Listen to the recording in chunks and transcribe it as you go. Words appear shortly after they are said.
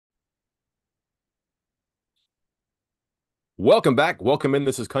Welcome back. Welcome in.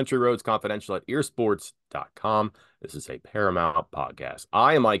 This is Country Roads Confidential at earsports.com. This is a Paramount podcast.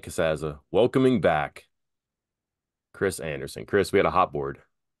 I am Mike Casaza, welcoming back Chris Anderson. Chris, we had a hot board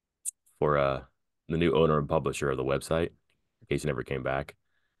for the new owner and publisher of the website, in case you never came back.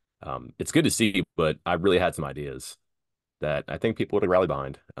 It's good to see you, but I really had some ideas that I think people would rally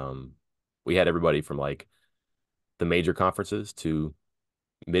behind. We had everybody from like the major conferences to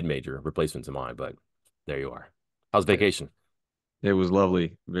mid-major replacements in mind, but there you are. How's vacation? It was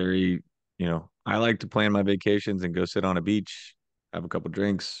lovely. I like to plan my vacations and go sit on a beach, have a couple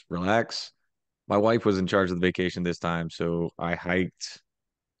drinks, relax. My wife was in charge of the vacation this time, so I hiked,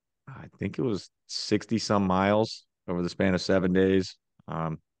 I think it was 60 some miles over the span of 7 days.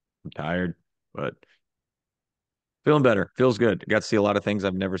 I'm tired, but feeling better. Feels good. Got to see a lot of things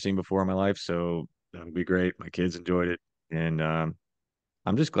I've never seen before in my life, so that'll be great. My kids enjoyed it. And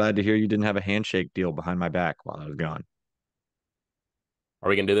I'm just glad to hear you didn't have a handshake deal behind my back while I was gone. Are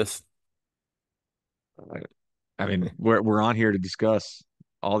we gonna do this? I mean, we're on here to discuss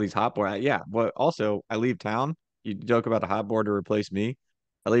all these hot board. Yeah, but also I leave town. You joke about the hot board to replace me.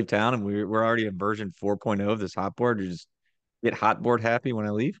 I leave town and we're already in version 4.0 of this hot board. You just get hot board happy when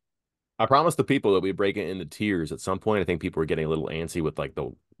I leave. I promised the people that we break it into tiers at some point. I think people were getting a little antsy with like the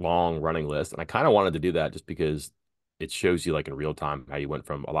long running list. And I kind of wanted to do that just because it shows you like in real time how you went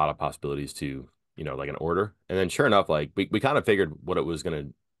from a lot of possibilities to, like an order. And then sure enough, like we kind of figured what it was going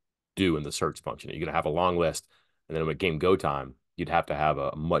to do in the search function. You're going to have a long list. And then when game go time, you'd have to have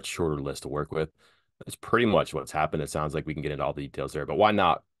a much shorter list to work with. That's pretty much what's happened. It sounds like we can get into all the details there, but why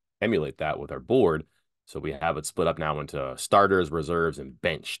not emulate that with our board? So we have it split up now into starters, reserves, and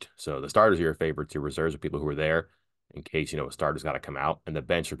benched. So the starters are your favorites. Your reserves are people who are there in case, a starter's got to come out. And the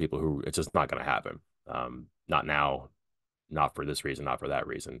bench are people who it's just not going to happen. Not now, not for this reason, not for that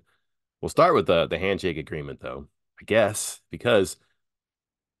reason. We'll start with the handshake agreement, though, I guess, because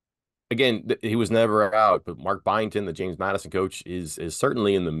again, he was never out, but Mark Byington, the James Madison coach, is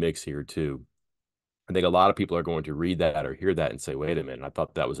certainly in the mix here too. I think a lot of people are going to read that or hear that and say, wait a minute, I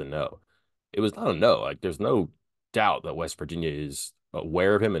thought that was a no. It was not a no. Like, there's no doubt that West Virginia is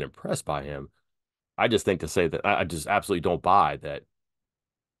aware of him and impressed by him. I just think to say that I just absolutely don't buy that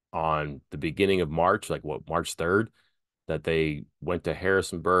on the beginning of March, like what, March 3rd, that they went to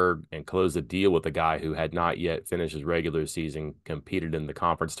Harrisonburg and closed a deal with a guy who had not yet finished his regular season, competed in the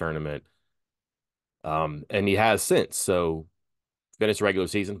conference tournament. And he has since. So finished regular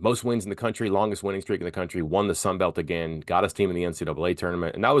season, most wins in the country, longest winning streak in the country, won the Sun Belt again, got his team in the NCAA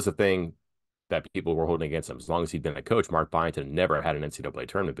tournament. And that was the thing that people were holding against him. As long as he'd been a coach, Mark Byington never had an NCAA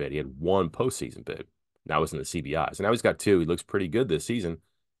tournament bid. He had one postseason bid. That was in the CBI. So now he's got two. He looks pretty good this season.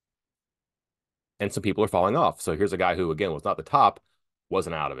 And some people are falling off. So here's a guy who, again, was not the top,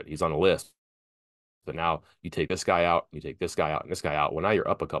 wasn't out of it. He's on the list. But now you take this guy out, you take this guy out, and this guy out. Well, now you're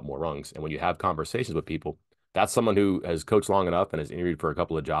up a couple more rungs. And when you have conversations with people, that's someone who has coached long enough and has interviewed for a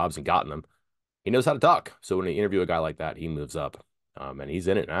couple of jobs and gotten them. He knows how to talk. So when you interview a guy like that, he moves up. And he's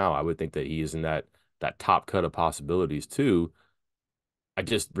in it now. I would think that he is in that top cut of possibilities too. I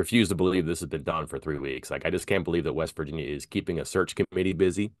just refuse to believe this has been done for 3 weeks. Like, I just can't believe that West Virginia is keeping a search committee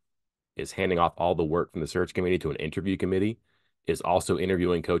busy, is handing off all the work from the search committee to an interview committee, is also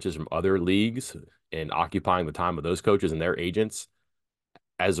interviewing coaches from other leagues and occupying the time of those coaches and their agents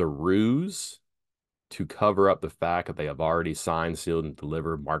as a ruse to cover up the fact that they have already signed, sealed, and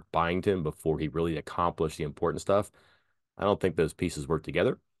delivered Mark Byington before he really accomplished the important stuff. I don't think those pieces work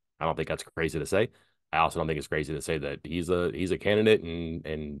together. I don't think that's crazy to say. I also don't think it's crazy to say that he's a candidate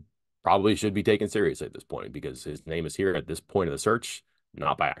and probably should be taken seriously at this point because his name is here at this point of the search,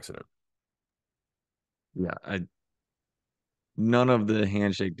 not by accident. Yeah, none of the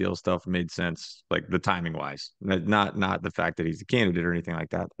handshake deal stuff made sense, like the timing wise. Not the fact that he's a candidate or anything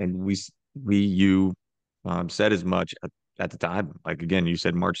like that. And you said as much at the time. Like again, you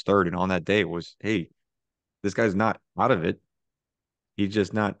said March 3rd, and on that day it was, hey, this guy's not out of it. He's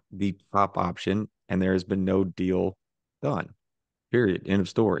just not the top option, and there has been no deal done. Period. End of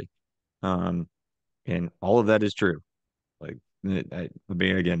story. Um, and all of that is true. Like, I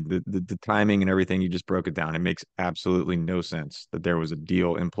mean, again, the timing and everything, you just broke it down. It makes absolutely no sense that there was a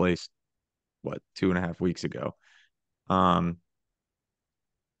deal in place, what, 2.5 weeks ago. Um,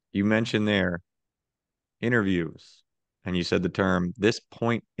 you mentioned there interviews, and you said the term this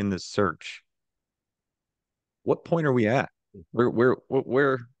point in the search. What point are we at?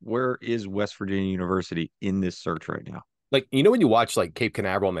 Where is West Virginia University in this search right now? Like, when you watch like Cape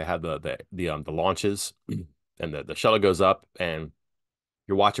Canaveral and they have the launches and the shuttle goes up and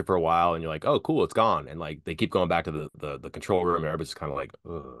you're watching for a while and you're like, oh, cool, it's gone. And like they keep going back to the control room and everybody's kind of like,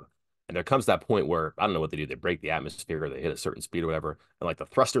 ugh. And there comes that point where I don't know what they do. They break the atmosphere or they hit a certain speed or whatever. And like the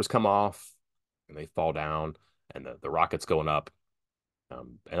thrusters come off and they fall down and the rocket's going up.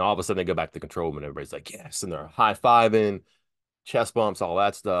 And all of a sudden they go back to the control room and everybody's like, yes. And they're high fiving, chest bumps, all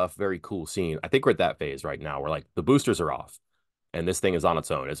that stuff. Very cool scene. I think we're at that phase right now where like the boosters are off and this thing is on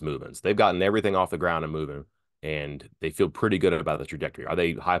its own. It's moving. So they've gotten everything off the ground and moving, and they feel pretty good about the trajectory. Are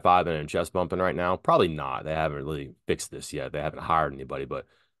they high fiving and chest bumping right now? Probably not. They haven't really fixed this yet. They haven't hired anybody, but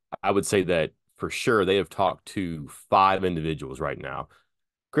I would say that for sure they have talked to five individuals right now.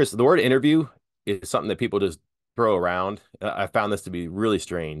 Chris, the word interview is something that people just throw around. I found this to be really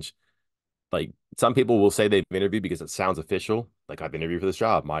strange. Like some people will say they've interviewed because it sounds official. Like I've interviewed for this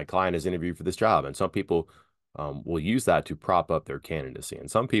job. My client has interviewed for this job. And some people will use that to prop up their candidacy.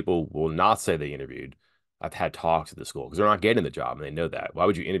 And some people will not say they interviewed. I've had talks at the school because they're not getting the job and they know that. Why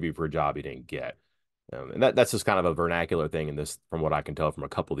would you interview for a job you didn't get? And that's just kind of a vernacular thing in this, from what I can tell from a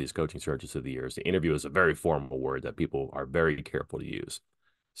couple of these coaching searches through the years. The interview is a very formal word that people are very careful to use.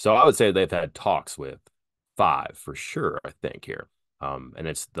 So I would say they've had talks with five for sure, I think, here. And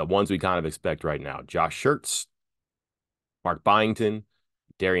it's the ones we kind of expect right now. Josh Schertz, Mark Byington,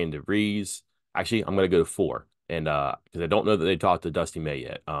 Darian DeVries. Actually, I'm going to go to four. And because I don't know that they talked to Dusty May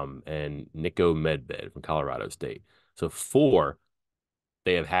yet. And Nico Medved from Colorado State. So four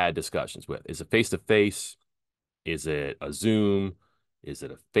they have had discussions with. Is it face to face? Is it a Zoom? Is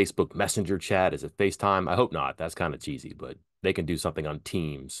it a Facebook Messenger chat? Is it FaceTime? I hope not. That's kind of cheesy, but they can do something on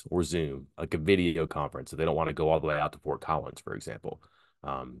Teams or Zoom, like a video conference if they don't want to go all the way out to Fort Collins, for example.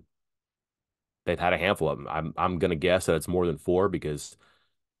 Um, they've had a handful of them. I'm going to guess that it's more than four because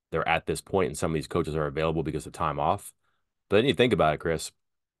they're at this point and some of these coaches are available because of time off. But then you think about it, Chris,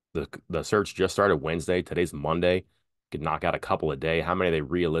 the search just started Wednesday. Today's Monday. Could knock out a couple a day. How many are they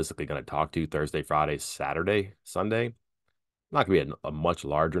realistically going to talk to Thursday, Friday, Saturday, Sunday? Not going to be a much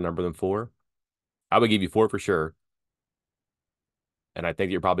larger number than four. I would give you four for sure. And I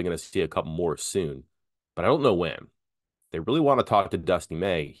think you're probably going to see a couple more soon, but I don't know when. They really want to talk to Dusty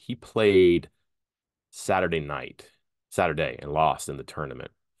May. He played Saturday night, Saturday, and lost in the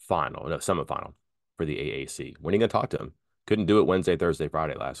tournament final, no, semifinal for the AAC. When are you going to talk to him? Couldn't do it Wednesday, Thursday,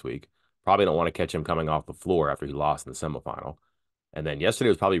 Friday last week. Probably don't want to catch him coming off the floor after he lost in the semifinal. And then yesterday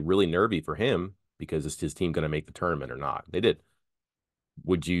was probably really nervy for him because is his team going to make the tournament or not? They did.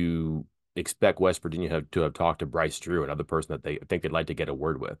 Would you expect West Virginia to have talked to Bryce Drew, another person that they think they'd like to get a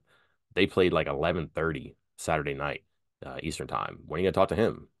word with? They played like 11:30 Saturday night Eastern time. When are you going to talk to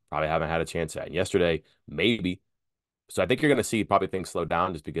him? Probably haven't had a chance yet. And yesterday, maybe. So I think you're going to see probably things slow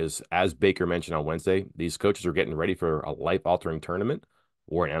down just because, as Baker mentioned on Wednesday, these coaches are getting ready for a life-altering tournament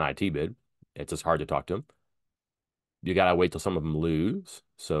or an NIT bid. It's just hard to talk to them. You got to wait till some of them lose.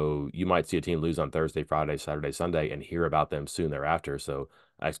 So you might see a team lose on Thursday, Friday, Saturday, Sunday, and hear about them soon thereafter. So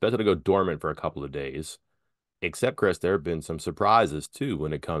I expect it to go dormant for a couple of days. Except, Chris, there have been some surprises too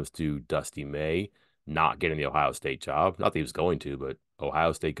when it comes to Dusty May not getting the Ohio State job. Not that he was going to, but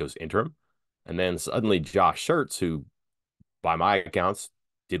Ohio State goes interim. And then suddenly Josh Schertz, who by my accounts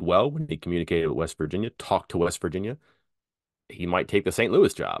did well when he communicated with West Virginia, talked to West Virginia, he might take the St.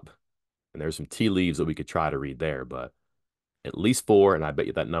 Louis job. And there's some tea leaves that we could try to read there, but at least four, and I bet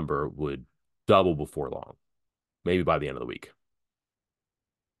you that number would double before long, maybe by the end of the week.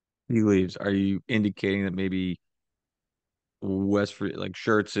 He leaves. Are you indicating that maybe like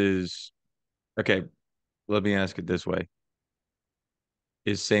Shirts is okay? Let me ask it this way: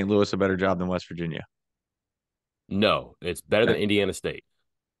 is St. Louis a better job than West Virginia? No, it's better than Okay, Indiana State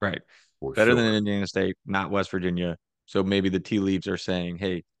right. for Better than sure. Indiana State, not West Virginia. So maybe the tea leaves are saying,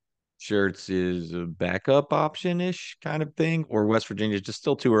 hey, Shirts is a backup option ish kind of thing, or West Virginia is just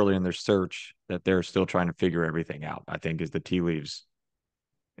still too early in their search that they're still trying to figure everything out, I think is the tea leaves.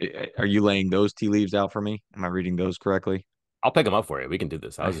 Are you laying those tea leaves out for me? Am I reading those correctly? I'll pick them up for you. We can do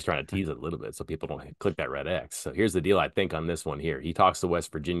this. I was just trying to tease it a little bit so people don't click that red X. So here's the deal. I think on this one here, he talks to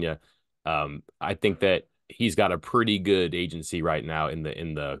West Virginia. I think that he's got a pretty good agency right now in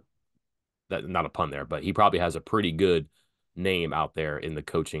the that not a pun there, but he probably has a pretty good name out there in the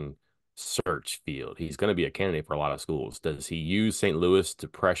coaching search field. He's going to be a candidate for a lot of schools. Does he use St. Louis to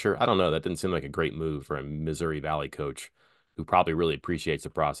pressure? I don't know. That didn't seem like a great move for a Missouri Valley coach who probably really appreciates the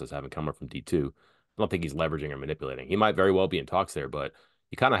process having come up from D2. I don't think he's leveraging or manipulating. He might very well be in talks there, but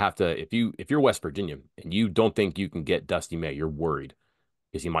you kind of have to if you're West Virginia and you don't think you can get Dusty May, you're worried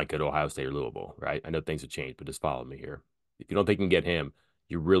because he might go to Ohio State or Louisville, right? I know things have changed, but just follow me here. If you don't think you can get him,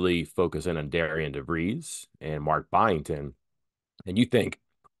 you really focus in on Darian DeVries and Mark Byington, and you think,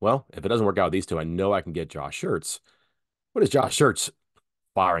 well, if it doesn't work out with these two, I know I can get Josh Schertz. What is Josh Schertz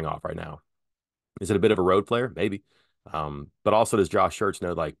firing off right now? Is it a bit of a road player? Maybe. But also does Josh Schertz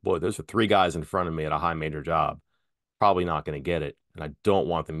know, like, boy, those are three guys in front of me at a high major job, probably not going to get it. And I don't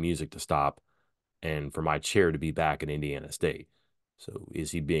want the music to stop and for my chair to be back at Indiana State. So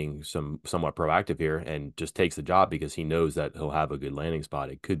is he being somewhat proactive here and just takes the job because he knows that he'll have a good landing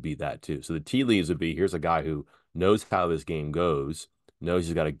spot? It could be that too. So the tea leaves would be here's a guy who knows how this game goes, knows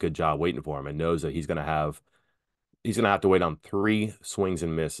he's got a good job waiting for him, and knows that he's going to have to wait on three swings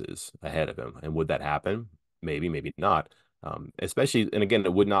and misses ahead of him. And would that happen? Maybe, maybe not. Especially, and again,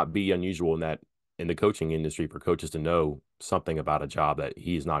 it would not be unusual in the coaching industry for coaches to know something about a job that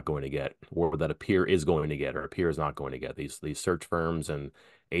he's not going to get, or that a peer is going to get, or a peer is not going to get. These search firms and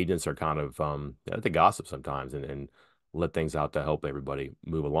agents are kind of they gossip sometimes and let things out to help everybody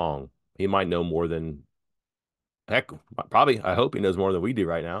move along. He might know more than heck, probably. I hope he knows more than we do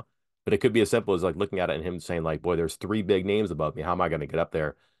right now. But it could be as simple as like looking at it and him saying, like, boy, there's three big names above me. How am I going to get up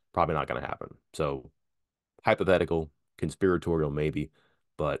there? Probably not going to happen. So hypothetical, conspiratorial, maybe,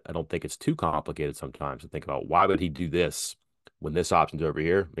 but I don't think it's too complicated sometimes to think about why would he do this when this option's over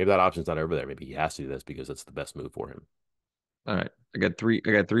here? Maybe that option's not over there. Maybe he has to do this because it's the best move for him. All right. I got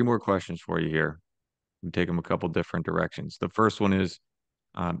three more questions for you here. We take them a couple different directions. The first one is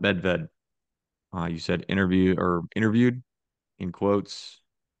Medved. You said interviewed in quotes,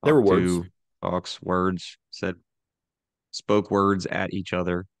 There were talked words. to, talks, words, said, spoke words at each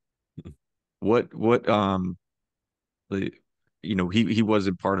other. What the, he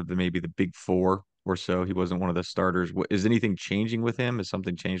wasn't part of the maybe the big four or so. He wasn't one of the starters. What is anything changing with him? Has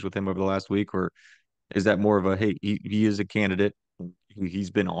something changed with him over the last week, or is that more of a hey, he is a candidate. He's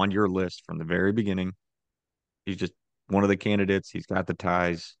been on your list from the very beginning. He's just one of the candidates. He's got the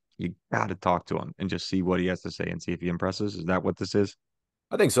ties. You got to talk to him and just see what he has to say and see if he impresses. Is that what this is?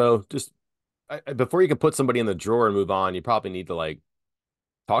 I think so. Just before you can put somebody in the drawer and move on, you probably need to like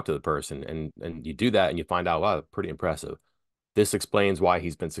talk to the person and you do that and you find out, wow, pretty impressive. This explains why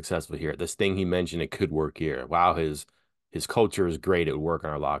he's been successful here. This thing he mentioned, it could work here. Wow, his culture is great. It would work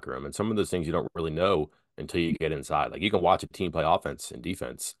in our locker room. And some of those things you don't really know until you get inside. Like you can watch a team play offense and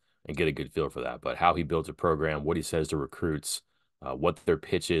defense and get a good feel for that. But how he builds a program, what he says to recruits, what their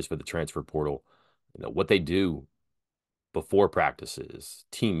pitch is for the transfer portal, what they do before practices,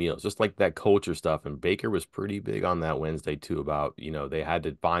 team meals, just like that culture stuff. And Baker was pretty big on that Wednesday too about, they had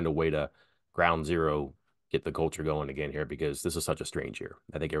to find a way to ground zero, get the culture going again here because this is such a strange year.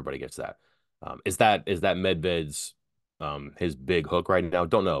 I think everybody gets that. Is that Medved's his big hook right now?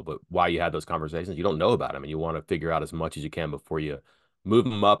 Don't know, but why you had those conversations, you don't know about him and you want to figure out as much as you can before you move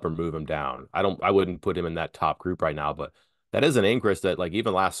him up or move him down. I wouldn't put him in that top group right now, but that is an increase that like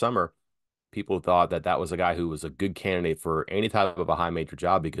even last summer people thought that that was a guy who was a good candidate for any type of a high major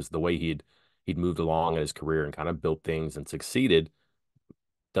job because the way he'd moved along in his career and kind of built things and succeeded.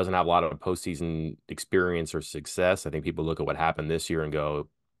 Doesn't have a lot of postseason experience or success. I think people look at what happened this year and go,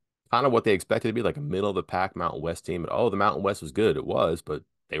 kind of what they expected to be like a middle of the pack Mountain West team. And, oh, the Mountain West was good. It was, but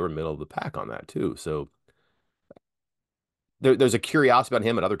they were middle of the pack on that too. So there's a curiosity about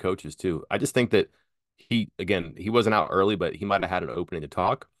him and other coaches too. I just think that he wasn't out early, but he might have had an opening to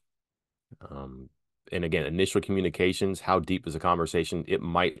talk. Um, and again, initial communications, how deep is a conversation? It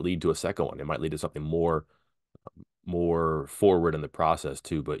might lead to a second one. It might lead to something more forward in the process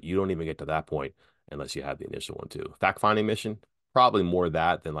too. But you don't even get to that point unless you have the initial one too. Fact finding mission, probably more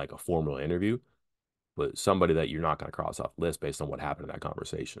that than like a formal interview, but somebody that you're not going to cross off the list based on what happened in that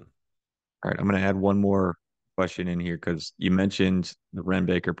conversation. All right, I'm going to add one more question in here because you mentioned the Ren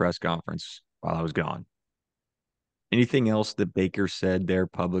Baker press conference while I was gone. Anything else that Baker said there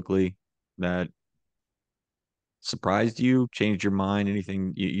publicly that surprised you, changed your mind?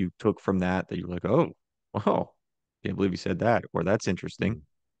 Anything you took from that you were like, oh, wow, can't believe he said that, or that's interesting. Mm.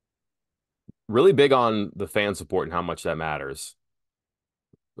 Really big on the fan support and how much that matters.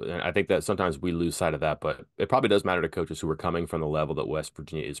 And I think that sometimes we lose sight of that, but it probably does matter to coaches who are coming from the level that West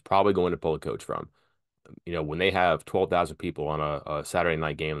Virginia is probably going to pull a coach from. When they have 12,000 people on a Saturday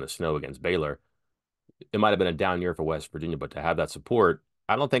night game in the snow against Baylor, it might have been a down year for West Virginia, but to have that support,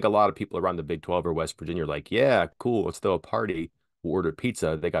 I don't think a lot of people around the Big 12 or West Virginia are like, yeah, cool, let's throw a party. We'll order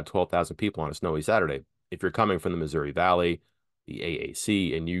pizza. They got 12,000 people on a snowy Saturday. If you're coming from the Missouri Valley, the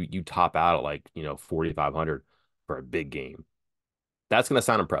AAC, and you top out at like, 4,500 for a big game, that's going to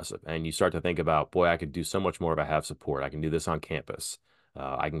sound impressive. And you start to think about, boy, I could do so much more if I have support. I can do this on campus.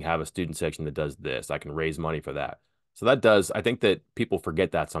 I can have a student section that does this. I can raise money for that. So that does, I think that people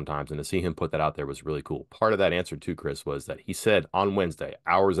forget that sometimes. And to see him put that out there was really cool. Part of that answer too, Chris, was that he said on Wednesday,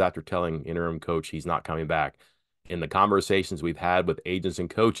 hours after telling interim coach he's not coming back, in the conversations we've had with agents and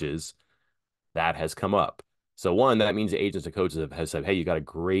coaches, that has come up. So one, that means the agents and coaches have said, hey, you got a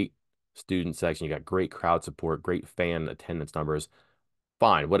great student section. You got great crowd support, great fan attendance numbers.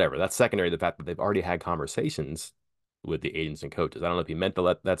 Fine, whatever. That's secondary to the fact that they've already had conversations with the agents and coaches. I don't know if he meant to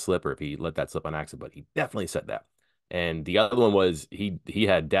let that slip or if he let that slip on accident, but he definitely said that. And the other one was he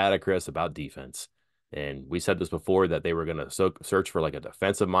had data, Chris, about defense. And we said this before that they were going to search for like a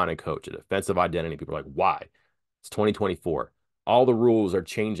defensive minded coach, a defensive identity. People are like, why? It's 2024. All the rules are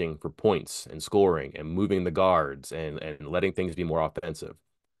changing for points and scoring and moving the guards and letting things be more offensive.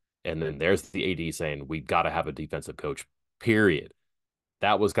 And then there's the AD saying, we got to have a defensive coach, period.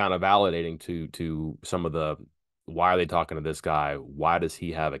 That was kind of validating to some of the why are they talking to this guy? Why does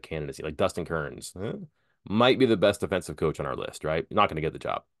he have a candidacy? Like Dustin Kearns might be the best defensive coach on our list, right? Not going to get the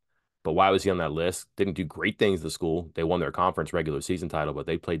job. But why was he on that list? Didn't do great things at the school. They won their conference regular season title, but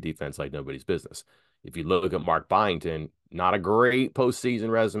they played defense like nobody's business. If you look at Mark Byington, not a great postseason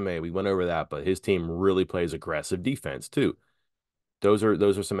resume. We went over that, but his team really plays aggressive defense too. Those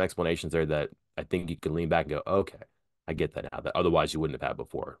are some explanations there that I think you can lean back and go, okay, I get that now. That otherwise you wouldn't have had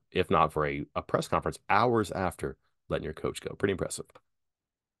before, if not for a press conference hours after letting your coach go. Pretty impressive.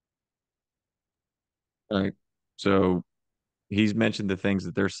 All right. So he's mentioned the things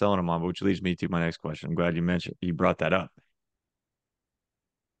that they're selling him on, which leads me to my next question. I'm glad you brought that up.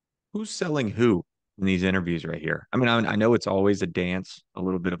 Who's selling who in these interviews right here? I mean, I know it's always a dance, a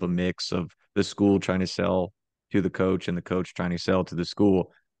little bit of a mix of the school trying to sell to the coach and the coach trying to sell to the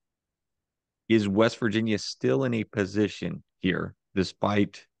school. Is West Virginia still in a position here,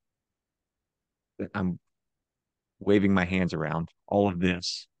 despite I'm waving my hands around all of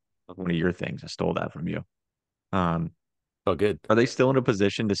this? One of your things, I stole that from you. Um, Oh, good. are they still in a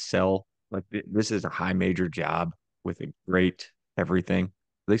position to sell? Like this is a high major job with a great everything.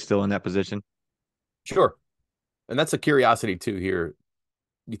 Are they still in that position? Sure. And that's a curiosity too here.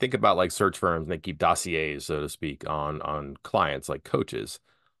 You think about like search firms and they keep dossiers, so to speak, on clients like coaches.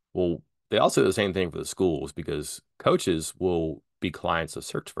 Well, they also do the same thing for the schools because coaches will be clients of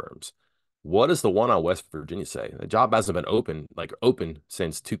search firms. What does the one on West Virginia say? The job hasn't been open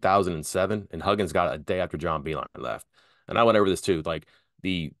since 2007, and Huggins got it a day after John Beeline left. And I went over this too. Like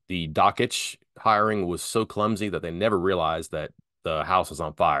the Dockich hiring was so clumsy that they never realized that the house was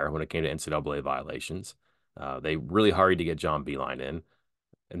on fire when it came to NCAA violations. They really hurried to get John Beeline in.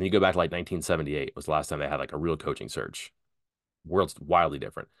 And then you go back to like 1978 was the last time they had like a real coaching search. World's wildly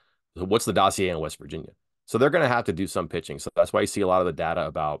different. So what's the dossier in West Virginia? So they're going to have to do some pitching. So that's why you see a lot of the data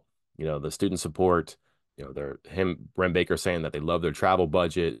about, the student support, Brent Baker saying that they love their travel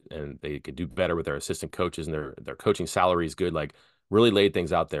budget and they could do better with their assistant coaches and their coaching salary is good. Like really laid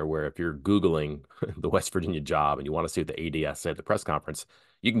things out there where if you're Googling the West Virginia job and you want to see what the ADS said at the press conference,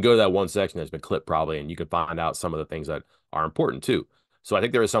 you can go to that one section that's been clipped probably, and you can find out some of the things that are important too. So I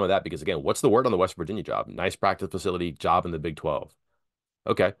think there is some of that because again, what's the word on the West Virginia job? Nice practice facility, job in the Big 12.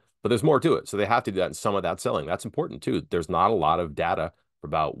 Okay. But there's more to it. So they have to do that in some of that selling. That's important too. There's not a lot of data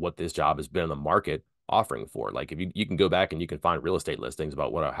about what this job has been in the market offering for. Like if you can go back and you can find real estate listings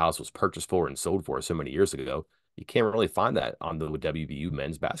about what a house was purchased for and sold for so many years ago. You can't really find that on the WVU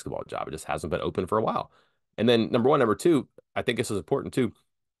men's basketball job. It just hasn't been open for a while. And then number one, number two, I think this is important too.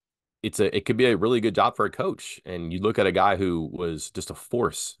 It could be a really good job for a coach. And you look at a guy who was just a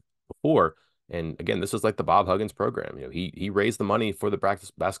force before. And again, this is like the Bob Huggins program. He raised the money for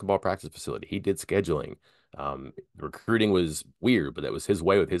the basketball practice facility. He did scheduling. Recruiting was weird, but that was his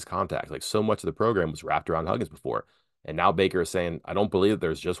way with his contacts. Like so much of the program was wrapped around Huggins before. And now Baker is saying, I don't believe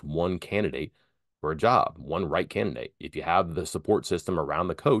there's just one candidate for a job, one right candidate. If you have the support system around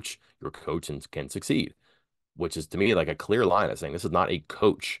the coach, your coach can succeed, which is to me like a clear line of saying this is not a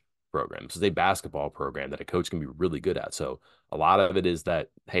coach program. This is a basketball program that a coach can be really good at. So a lot of it is that,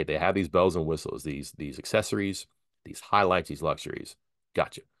 hey, they have these bells and whistles, these accessories, these highlights, these luxuries.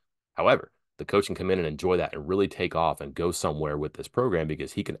 Gotcha. However, the coach can come in and enjoy that and really take off and go somewhere with this program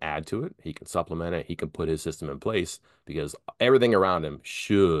because he can add to it, he can supplement it, he can put his system in place because everything around him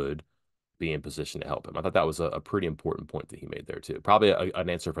should be in position to help him. I thought that was a pretty important point that he made there too. Probably an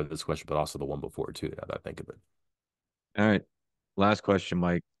answer for this question, but also the one before too. Now that I think of it. All right. Last question,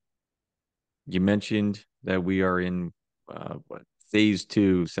 Mike. You mentioned that we are in what phase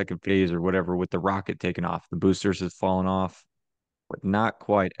two, second phase, or whatever, with the rocket taking off. The boosters have fallen off, but not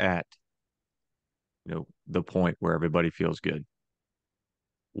quite at the point where everybody feels good.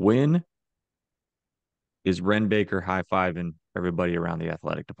 When is Ren Baker high-fiving everybody around the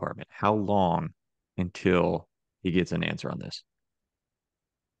athletic department? How long until he gets an answer on this?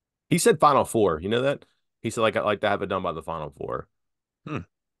 He said Final Four. You know that? He said like I'd like to have it done by the Final Four. Hmm.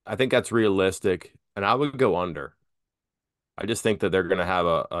 I think that's realistic, and I would go under. I just think that they're going to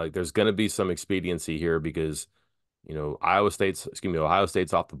have there's going to be some expediency here because Ohio State's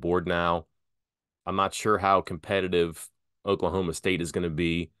off the board now. I'm not sure how competitive Oklahoma State is going to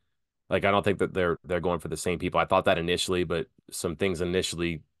be. Like, I don't think that they're going for the same people. I thought that initially, but some things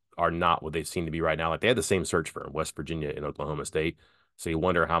initially are not what they seem to be right now. Like, they had the same search firm, West Virginia and Oklahoma State. So you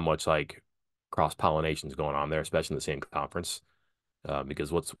wonder how much like cross pollination is going on there, especially in the same conference.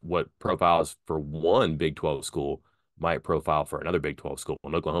 Because what profiles for one Big 12 school might profile for another Big 12 school.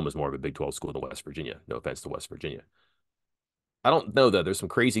 And Oklahoma is more of a Big 12 school than West Virginia. No offense to West Virginia. I don't know though. There's some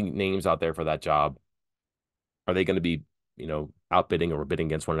crazy names out there for that job. Are they going to be, outbidding or bidding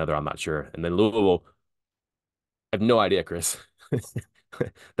against one another? I'm not sure. And then Louisville, I have no idea, Chris.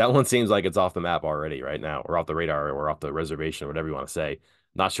 That one seems like it's off the map already right now, or off the radar, or off the reservation, or whatever you want to say.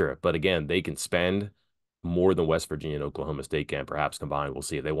 Not sure. But again, they can spend more than West Virginia and Oklahoma State can, perhaps combined. We'll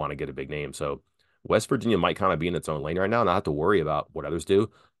see if they want to get a big name. So West Virginia might kind of be in its own lane right now, not have to worry about what others do.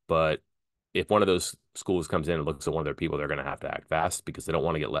 But if one of those schools comes in and looks at one of their people, they're going to have to act fast because they don't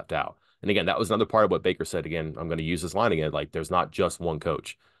want to get left out. And again, that was another part of what Baker said. Again, I'm going to use this line again. Like, there's not just one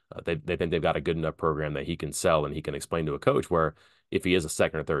coach. They think they've got a good enough program that he can sell and he can explain to a coach where if he is a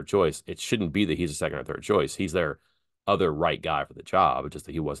second or third choice, it shouldn't be that he's a second or third choice. He's their other right guy for the job, just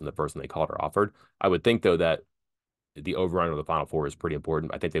that he wasn't the person they called or offered. I would think, though, that the over under the Final Four is pretty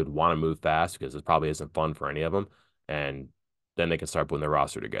important. I think they would want to move fast because it probably isn't fun for any of them. And then they can start putting their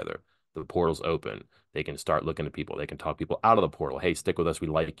roster together. The portal's open. They can start looking at people. They can talk people out of the portal. Hey, stick with us. We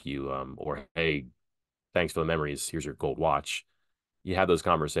like you. Or hey, thanks for the memories. Here's your gold watch. You have those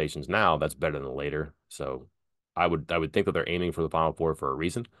conversations now. That's better than later. So I would think that they're aiming for the Final Four for a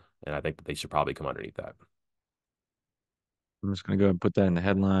reason, and I think that they should probably come underneath that. I'm just going to go and put that in the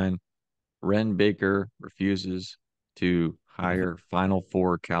headline. Ren Baker refuses to hire Final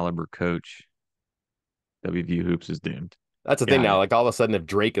Four caliber coach. WVU Hoops is doomed. That's the thing Yeah, now. Like, all of a sudden, if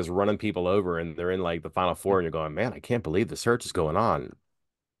Drake is running people over and they're in like the Final Four, and you're going, man, I can't believe the search is going on.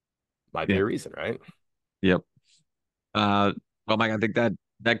 Might be yeah, a reason, right? yep. Well, Mike, I think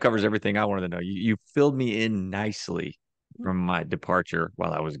that covers everything I wanted to know. You filled me in nicely from my departure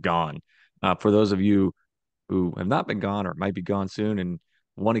while I was gone. For those of you who have not been gone or might be gone soon and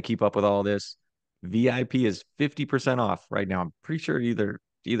want to keep up with all this, VIP is 50% off right now. I'm pretty sure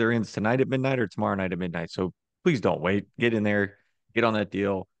either ends tonight at midnight or tomorrow night at midnight. So please don't wait. Get in there, get on that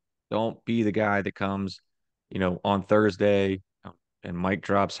deal. Don't be the guy that comes, on Thursday and Mike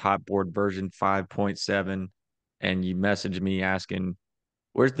drops hot board version 5.7 and you message me asking,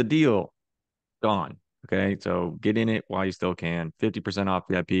 "Where's the deal?" Gone. Okay. So get in it while you still can. 50% off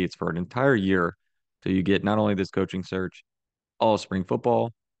VIP. It's for an entire year. So you get not only this coaching search, all of spring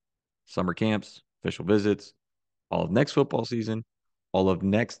football, summer camps, official visits, all of next football season, all of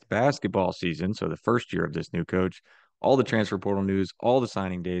next basketball season. So the first year of this new coach, all the transfer portal news, all the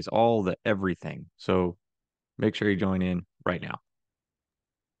signing days, all the everything. So make sure you join in right now.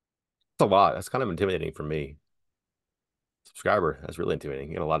 It's a lot. That's kind of intimidating for me. Subscriber, that's really intimidating.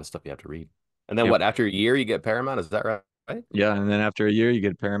 You got a lot of stuff you have to read. And then Yep. what, after a year, you get Paramount? Is that right? Right? Yeah. And then after a year, you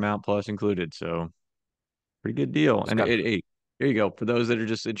get Paramount Plus included. So pretty good deal. Just And got hey, here you go. For those that are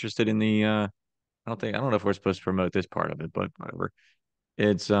just interested in the I don't know if we're supposed to promote this part of it, but whatever.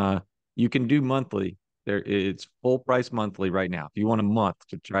 It's you can do monthly. It's full price monthly right now. If you want a month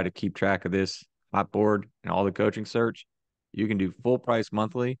to try to keep track of this hot board and all the coaching search, you can do full price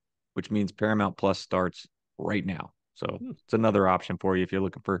monthly, which means Paramount Plus starts right now. So it's another option for you if you're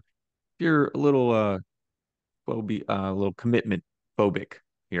looking for if you're a little a little commitment phobic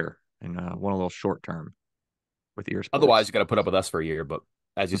here and want a little short term with ear otherwise, sports. you got to put up with us for a year. But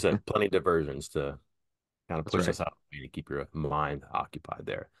as you said, plenty of diversions to kind of That's push right. us out to keep your mind occupied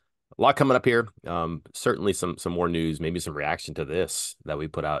there. A lot coming up here. Certainly some more news, maybe some reaction to this that we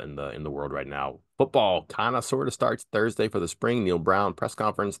put out in the world right now. Football kind of sort of starts Thursday for the spring. Neil Brown press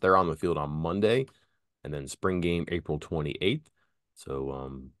conference. They're on the field on Monday, and then spring game April 28th.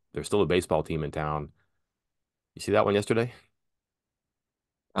 So there's still a baseball team in town. You see that one yesterday?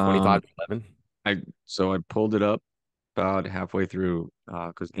 Um, 25-11. I pulled it up about halfway through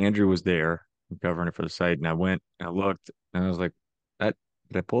because Andrew was there covering it for the site, and I went and I looked and I was like, "That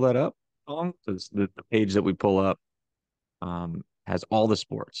did I pull that up wrong?" Because the page that we pull up has all the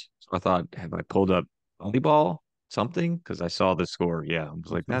sports. So I thought, have I pulled up volleyball something? Because I saw the score. Yeah, I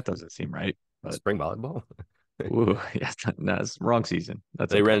was like, that doesn't seem right. But Spring volleyball. ooh, yeah, that's wrong season.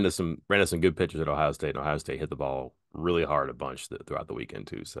 That's They okay. ran into some good pitchers at Ohio State, and Ohio State hit the ball really hard a bunch throughout the weekend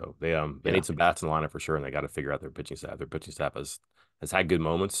too. So they Yeah, need some bats in the lineup for sure, and they got to figure out their pitching staff. Their pitching staff has had good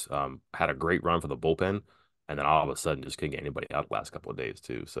moments. Had a great run for the bullpen, and then all of a sudden just couldn't get anybody out the last couple of days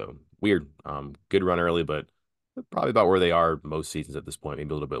too. So weird. Good run early, but probably about where they are most seasons at this point. Maybe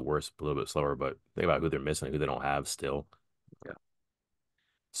a little bit worse, a little bit slower, but think about who they're missing, who they don't have still. Yeah.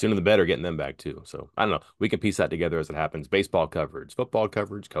 Sooner the better getting them back too. So I don't know. We can piece that together as it happens. Baseball coverage, football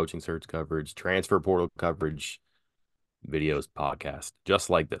coverage, coaching search coverage, transfer portal coverage, videos, podcast, just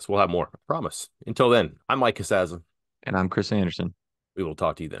like this. We'll have more. I promise. Until then, I'm Mike Casazza. And I'm Chris Anderson. We will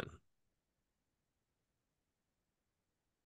talk to you then.